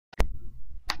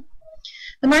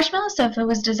The Marshmallow Sofa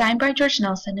was designed by George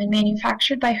Nelson and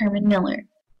manufactured by Herman Miller.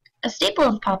 A staple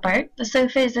of pop art, the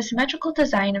sofa is a symmetrical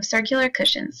design of circular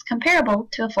cushions, comparable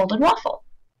to a folded waffle.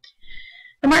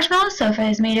 The Marshmallow Sofa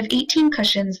is made of 18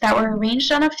 cushions that were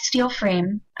arranged on a steel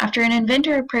frame after an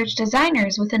inventor approached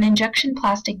designers with an injection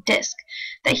plastic disc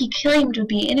that he claimed would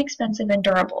be inexpensive and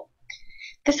durable.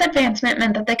 This advancement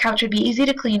meant that the couch would be easy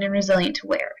to clean and resilient to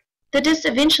wear. The disc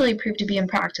eventually proved to be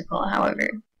impractical,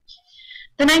 however.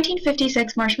 The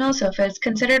 1956 Marshmallow Sofa is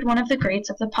considered one of the greats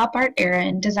of the pop art era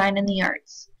in design and the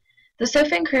arts. The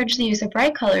sofa encouraged the use of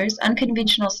bright colors,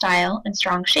 unconventional style, and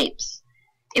strong shapes.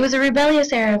 It was a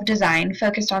rebellious era of design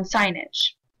focused on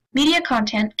signage. Media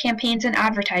content, campaigns, and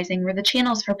advertising were the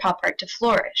channels for pop art to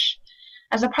flourish.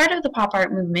 As a part of the pop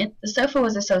art movement, the sofa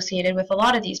was associated with a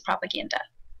lot of these propaganda.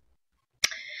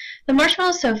 The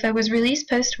Marshmallow Sofa was released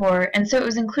post-war, and so it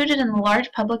was included in the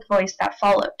large public voice that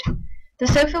followed. The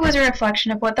sofa was a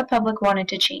reflection of what the public wanted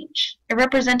to change. It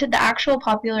represented the actual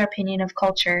popular opinion of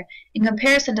culture in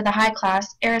comparison to the high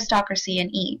class, aristocracy, and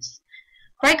ease.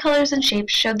 Bright colors and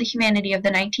shapes showed the humanity of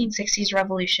the 1960s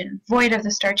revolution, void of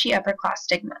the starchy upper-class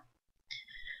stigma.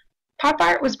 Pop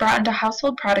art was brought into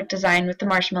household product design with the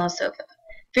Marshmallow Sofa.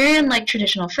 Very unlike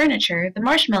traditional furniture, the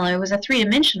Marshmallow was a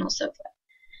three-dimensional sofa.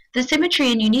 The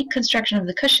symmetry and unique construction of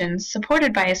the cushions,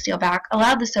 supported by a steel back,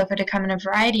 allowed the sofa to come in a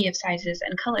variety of sizes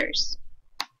and colors.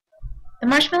 The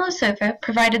Marshmallow Sofa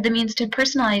provided the means to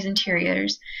personalize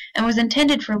interiors and was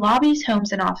intended for lobbies,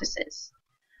 homes, and offices.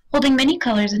 Holding many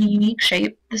colors in a unique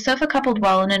shape, the sofa coupled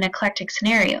well in an eclectic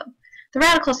scenario. The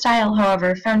radical style,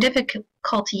 however, found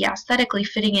difficulty aesthetically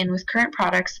fitting in with current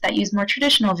products that use more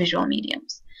traditional visual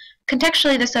mediums.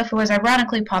 Contextually, the sofa was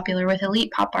ironically popular with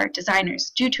elite pop art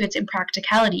designers due to its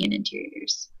impracticality in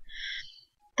interiors.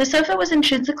 The sofa was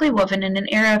intrinsically woven in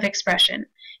an era of expression.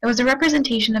 It was a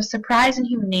representation of surprise in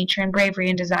human nature and bravery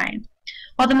in design.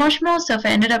 While the Marshmallow Sofa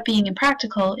ended up being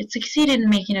impractical, it succeeded in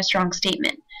making a strong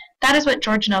statement. That is what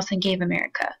George Nelson gave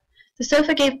America. The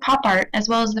sofa gave pop art, as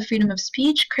well as the freedom of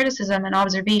speech, criticism, and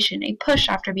observation, a push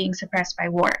after being suppressed by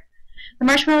war. The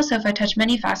Marshmallow Sofa touched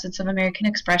many facets of American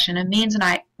expression and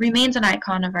remains an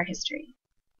icon of our history.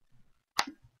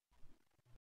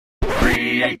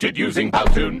 Created using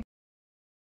Powtoon.